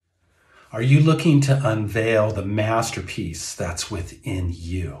Are you looking to unveil the masterpiece that's within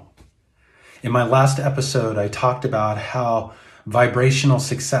you? In my last episode, I talked about how vibrational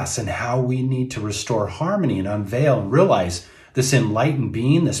success and how we need to restore harmony and unveil and realize this enlightened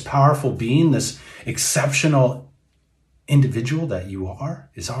being, this powerful being, this exceptional individual that you are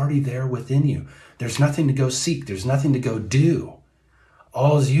is already there within you. There's nothing to go seek. There's nothing to go do.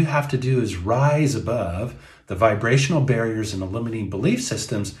 All you have to do is rise above the vibrational barriers and the limiting belief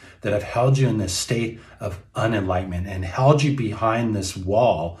systems that have held you in this state of unenlightenment and held you behind this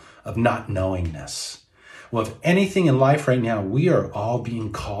wall of not knowingness. Well, if anything in life right now, we are all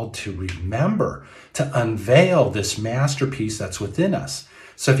being called to remember, to unveil this masterpiece that's within us.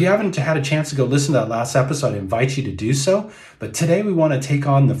 So if you haven't had a chance to go listen to that last episode, I invite you to do so. But today we want to take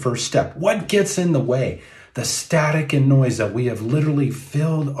on the first step. What gets in the way? The static and noise that we have literally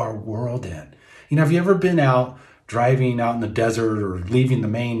filled our world in. You know, have you ever been out driving out in the desert or leaving the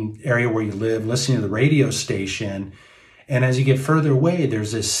main area where you live, listening to the radio station, and as you get further away,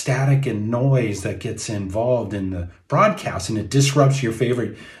 there's this static and noise that gets involved in the broadcast, and it disrupts your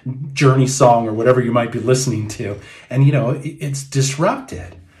favorite Journey song or whatever you might be listening to. And, you know, it's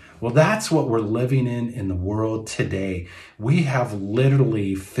disrupted. Well, that's what we're living in the world today. We have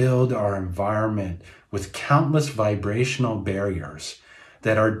literally filled our environment with countless vibrational barriers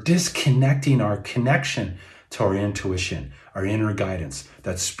that are disconnecting our connection to our intuition, our inner guidance,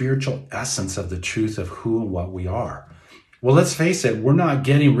 that spiritual essence of the truth of who and what we are. Well, let's face it, we're not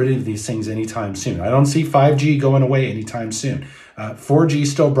getting rid of these things anytime soon. I don't see 5G going away anytime soon. 4G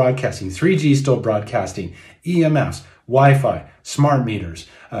still broadcasting, 3G still broadcasting, EMFs, Wi-Fi, smart meters,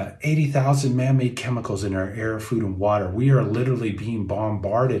 80,000 man-made chemicals in our air, food, and water. We are literally being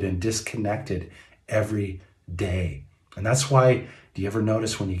bombarded and disconnected every day. And that's why, do you ever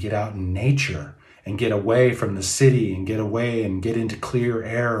notice when you get out in nature and get away from the city and get away and get into clear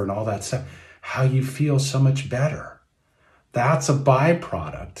air and all that stuff, how you feel so much better? That's a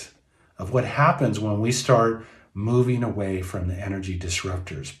byproduct of what happens when we start moving away from the energy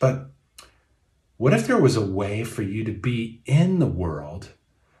disruptors. But what if there was a way for you to be in the world,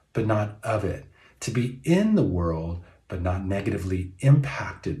 but not of it? To be in the world, but not negatively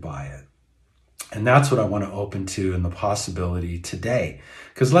impacted by it? And that's what I want to open to in the possibility today.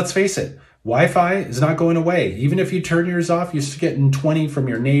 Because let's face it, Wi-Fi is not going away. Even if you turn yours off, you're still getting 20 from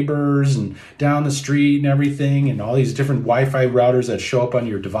your neighbors and down the street and everything, and all these different Wi-Fi routers that show up on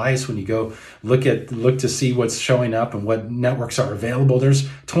your device when you go look to see what's showing up and what networks are available. There's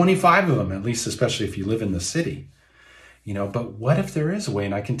 25 of them, at least, especially if you live in the city. You know, but what if there is a way?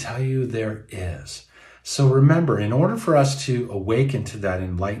 And I can tell you there is. So remember, in order for us to awaken to that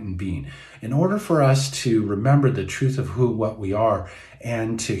enlightened being, in order for us to remember the truth of what we are,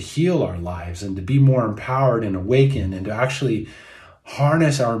 and to heal our lives and to be more empowered and awakened and to actually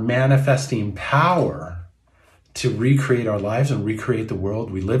harness our manifesting power to recreate our lives and recreate the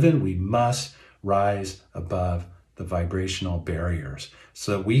world we live in, we must rise above the vibrational barriers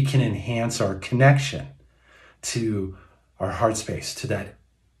so that we can enhance our connection to our heart space, to that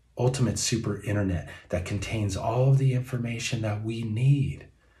ultimate super internet that contains all of the information that we need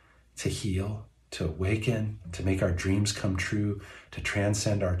to heal, to awaken, to make our dreams come true, to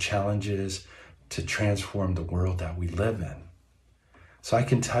transcend our challenges, to transform the world that we live in. So I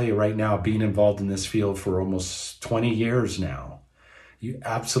can tell you right now, being involved in this field for almost 20 years now, you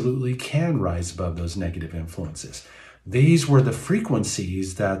absolutely can rise above those negative influences. These were the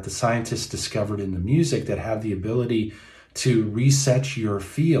frequencies that the scientists discovered in the music that have the ability to reset your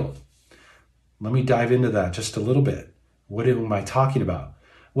field. Let me dive into that just a little bit. What am I talking about?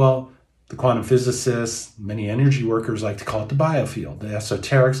 Well, the quantum physicists, many energy workers like to call it the biofield. The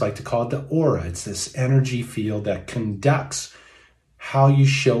esoterics like to call it the aura. It's this energy field that conducts how you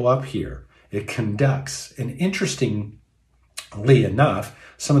show up here. It conducts. And interestingly enough,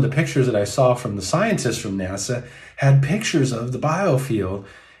 some of the pictures that I saw from the scientists from NASA had pictures of the biofield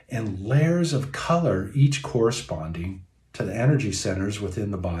and layers of color, each corresponding to the energy centers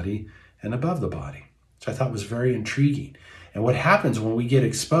within the body and above the body. So I thought it was very intriguing. And what happens when we get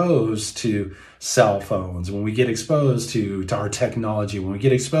exposed to cell phones, when we get exposed to our technology, when we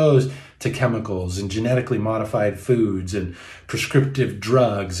get exposed to chemicals and genetically modified foods and prescriptive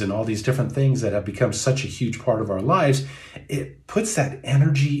drugs and all these different things that have become such a huge part of our lives, it puts that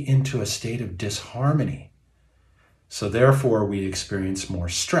energy into a state of disharmony. So therefore, we experience more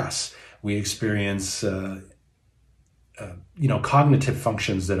stress. We experience cognitive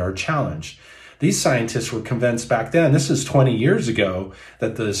functions that are challenged. These scientists were convinced back then, this is 20 years ago,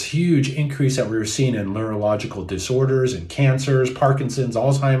 that this huge increase that we were seeing in neurological disorders and cancers, Parkinson's,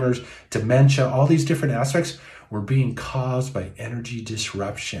 Alzheimer's, dementia, all these different aspects were being caused by energy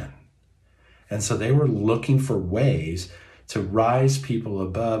disruption. And so they were looking for ways to rise people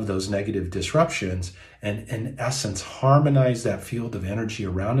above those negative disruptions and, in essence, harmonize that field of energy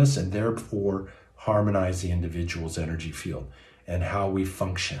around us and therefore harmonize the individual's energy field and how we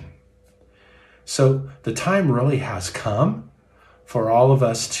function. So the time really has come for all of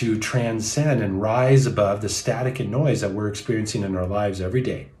us to transcend and rise above the static and noise that we're experiencing in our lives every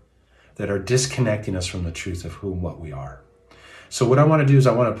day that are disconnecting us from the truth of who and what we are. So what I want to do is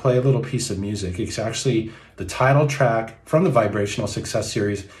I want to play a little piece of music. It's actually the title track from the Vibrational Success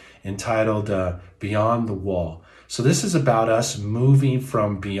Series entitled Beyond the Wall. So this is about us moving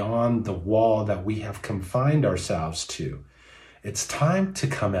from beyond the wall that we have confined ourselves to. It's time to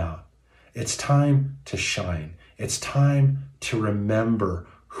come out. It's time to shine. It's time to remember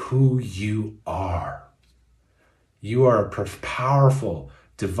who you are. You are a powerful,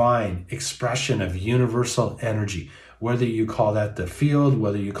 divine expression of universal energy. Whether you call that the field,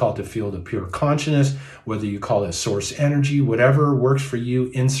 whether you call it the field of pure consciousness, whether you call it source energy, whatever works for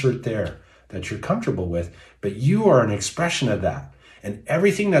you, insert there that you're comfortable with. But you are an expression of that. And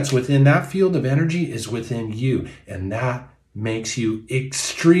everything that's within that field of energy is within you. And that makes you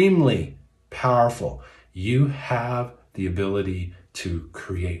extremely powerful. You have the ability to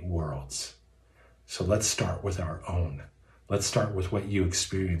create worlds. So let's start with our own. Let's start with what you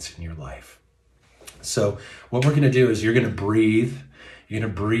experience in your life. So what we're going to do is you're going to breathe. You're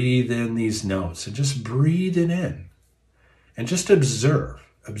going to breathe in these notes and just breathe it in. And just observe.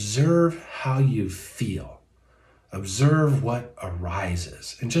 Observe how you feel. Observe what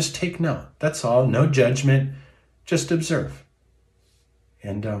arises. And just take note. That's all. No judgment. Just observe.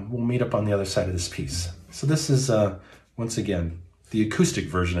 And we'll meet up on the other side of this piece. So this is, once again, the acoustic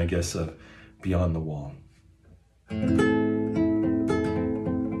version, I guess, of Beyond the Wall.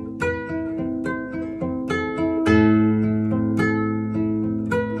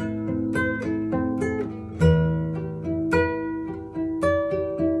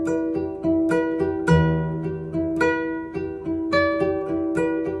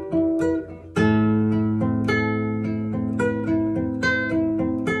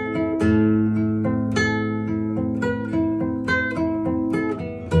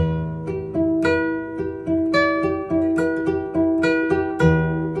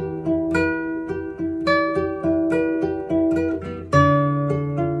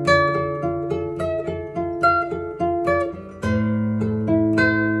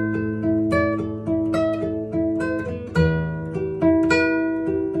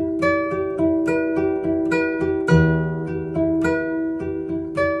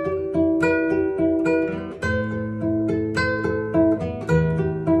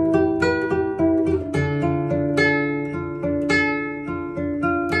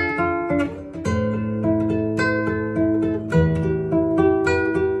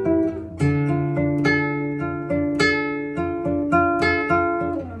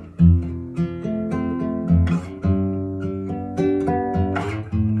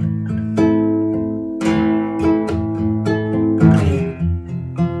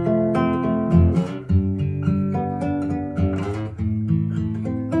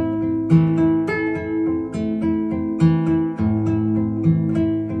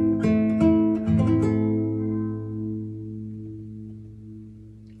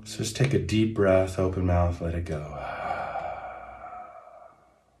 So just take a deep breath, open mouth, let it go.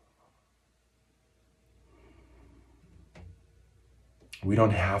 We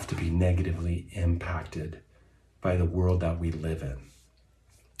don't have to be negatively impacted by the world that we live in.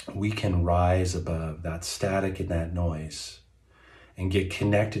 We can rise above that static and that noise and get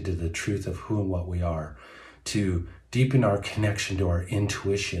connected to the truth of who and what we are, to deepen our connection to our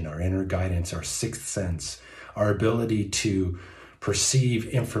intuition, our inner guidance, our sixth sense, our ability to perceive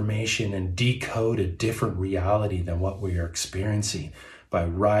information and decode a different reality than what we are experiencing by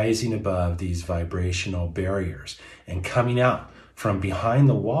rising above these vibrational barriers and coming out from behind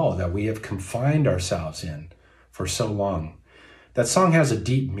the wall that we have confined ourselves in for so long. That song has a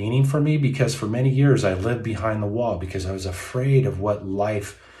deep meaning for me because for many years I lived behind the wall because I was afraid of what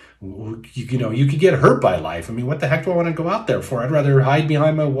life, you know, you could get hurt by life. I mean, what the heck do I want to go out there for? I'd rather hide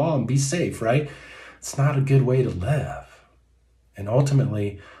behind my wall and be safe, right? It's not a good way to live. And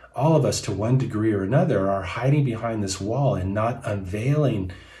ultimately, all of us to one degree or another are hiding behind this wall and not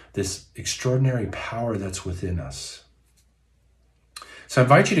unveiling this extraordinary power that's within us. So I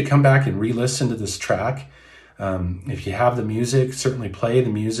invite you to come back and re-listen to this track. If you have the music, certainly play the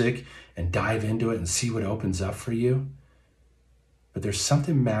music and dive into it and see what opens up for you. But there's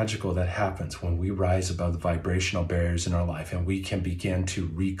something magical that happens when we rise above the vibrational barriers in our life and we can begin to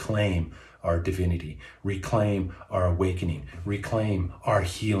reclaim our divinity, reclaim our awakening, reclaim our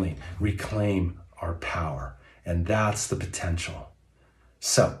healing, reclaim our power. And that's the potential.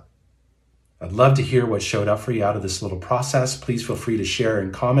 So, I'd love to hear what showed up for you out of this little process. Please feel free to share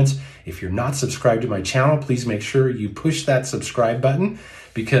in comments. If you're not subscribed to my channel, please make sure you push that subscribe button,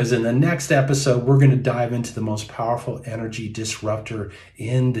 because in the next episode, we're going to dive into the most powerful energy disruptor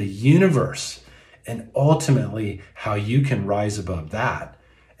in the universe, and ultimately how you can rise above that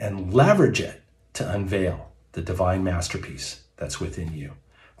and leverage it to unveil the divine masterpiece that's within you.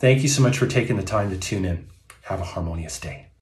 Thank you so much for taking the time to tune in. Have a harmonious day.